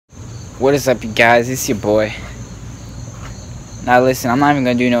What is up, you guys? It's your boy. Now listen, I'm not even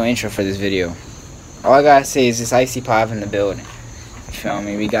gonna do no intro for this video. All I gotta say is this Icy Pop in the building. You feel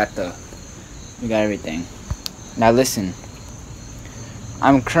me? We got everything. Now listen,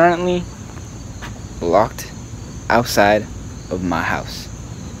 I'm currently locked outside of my house.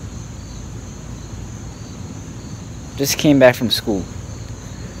 Just came back from school.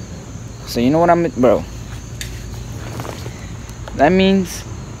 So you know what bro? That means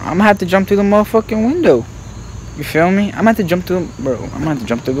I'm gonna have to jump through the motherfucking window. You feel me? I'm gonna have to jump through, bro. I'm gonna have to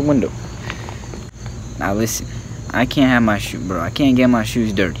jump through the window. Now listen, I can't have my shoe, bro. I can't get my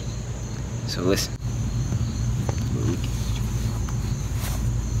shoes dirty. So listen.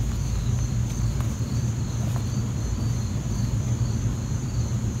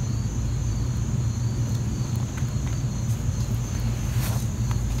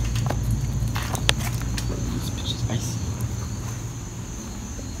 This bitch is icy.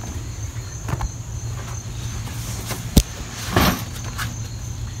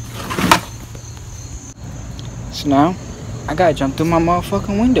 So now, I gotta jump through my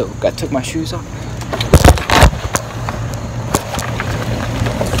motherfucking window. Gotta take my shoes off.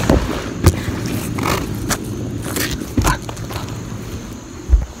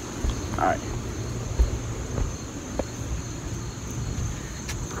 Alright.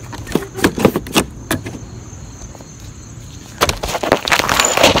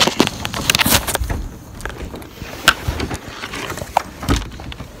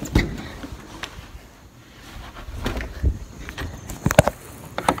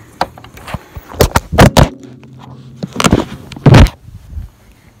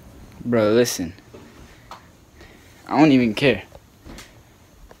 Bro, listen. I don't even care.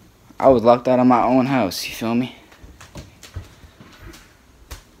 I was locked out of my own house, you feel me?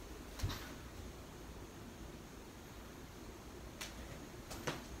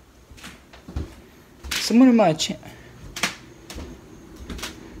 Someone in my chat.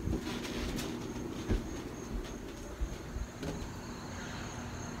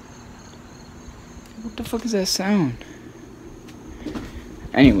 What the fuck is that sound?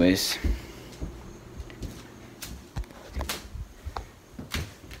 Anyways,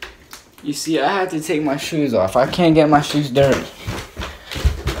 you see, I had to take my shoes off. I can't get my shoes dirty.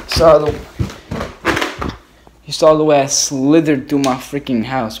 You saw the way I slithered through my freaking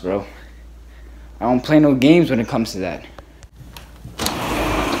house, bro. I don't play no games when it comes to that.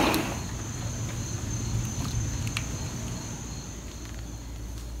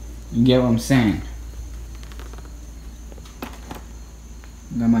 You get what I'm saying?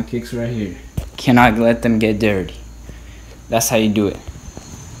 Got my kicks right here. Cannot let them get dirty. That's how you do it.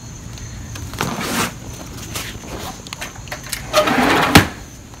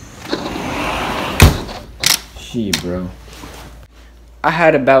 Shit, bro. I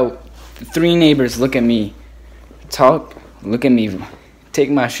had about 3 neighbors look at me, look at me,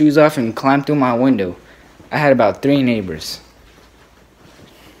 take my shoes off and climb through my window. I had about 3 neighbors.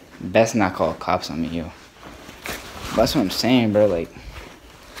 Best not call cops on me, yo. That's what I'm saying, bro. Like,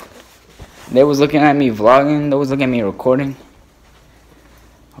 they was looking at me vlogging. They was looking at me recording.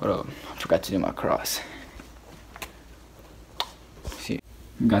 Hold up. I forgot to do my cross. See.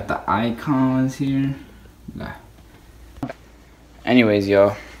 Got the icons here. Anyways,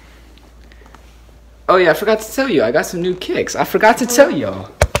 yo. Oh, yeah. I forgot to tell you. I got some new kicks. I forgot to tell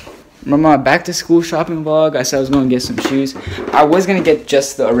y'all. Remember my back to school shopping vlog? I said I was going to get some shoes. I was going to get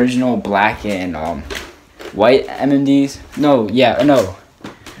just the original black and white MMDs. No.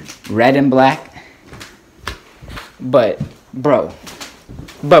 Red and black. But bro,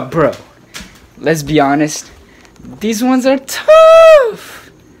 let's be honest, these ones are tough.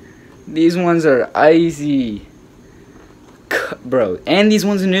 These ones are icy, bro. And these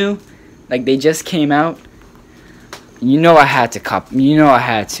ones are new, like they just came out. You know I had to cop. You know I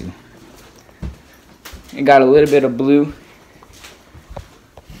had to. It got a little bit of blue.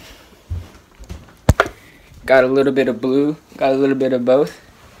 Got a little bit of blue. Got a little bit of both.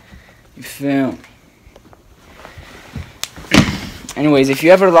 You feel me? Anyways, if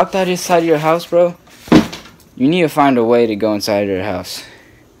you ever locked out inside of your house, bro, you need to find a way to go inside of your house.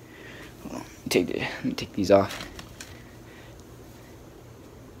 Let me take these off.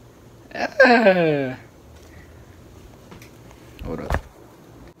 Hold up.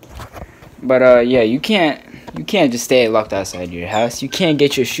 But yeah, you can't just stay locked outside your house. You can't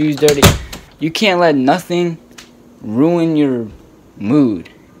get your shoes dirty. You can't let nothing ruin your mood.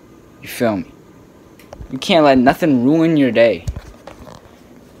 You feel me? You can't let nothing ruin your day.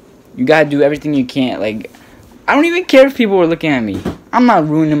 You gotta do everything you can. Like, I don't even care if people are looking at me. I'm not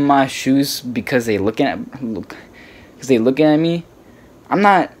ruining my shoes because they looking at me. I'm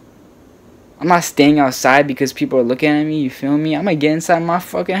not I'm not staying outside because people are looking at me, you feel me? I'm gonna get inside my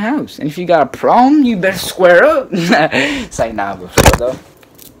fucking house. And if you got a problem, you better square up. It's like, nah, but for real though.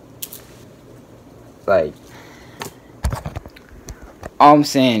 Like, all I'm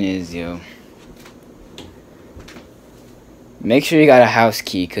saying is, yo, make sure you got a house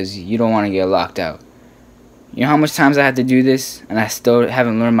key, because you don't want to get locked out. You know how much times I had to do this, and I still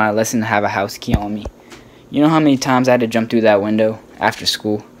haven't learned my lesson to have a house key on me? You know how many times I had to jump through that window after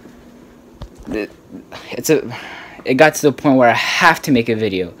school? It got to the point where I have to make a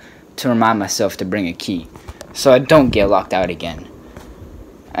video to remind myself to bring a key, so I don't get locked out again.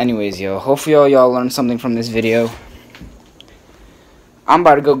 Anyways, yo, hopefully y'all learned something from this video. I'm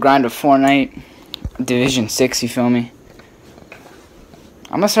about to go grind a Fortnite Division 6, you feel me?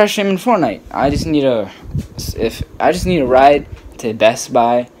 I'm gonna start streaming Fortnite. I just need a ride to Best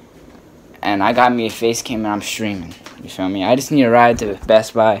Buy, and I got me a face cam and I'm streaming. You feel me? I just need a ride to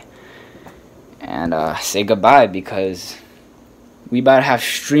Best Buy and say goodbye, because we about to have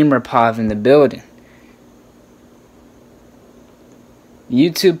Streamer Pav in the building.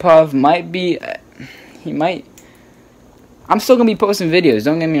 YouTube Pav might be, I'm still gonna be posting videos,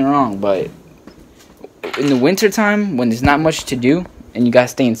 don't get me wrong, but in the winter time when there's not much to do and you gotta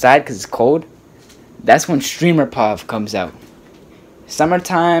stay inside because it's cold, that's when Streamer Pav comes out.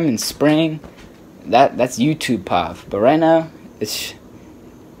 Summertime and spring, that's YouTube Pav. But right now, it's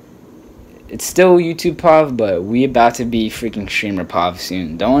still YouTube Pav, but we about to be freaking Streamer Pav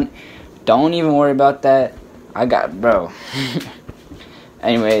soon. Don't even worry about that. I got, bro.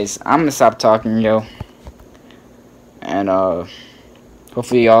 Anyways, I'm gonna stop talking, yo. And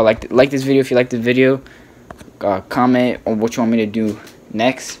hopefully y'all like this video. If you like the video, comment on what you want me to do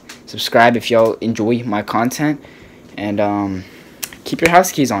next. Subscribe if y'all enjoy my content, and keep your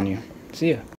house keys on you. See ya.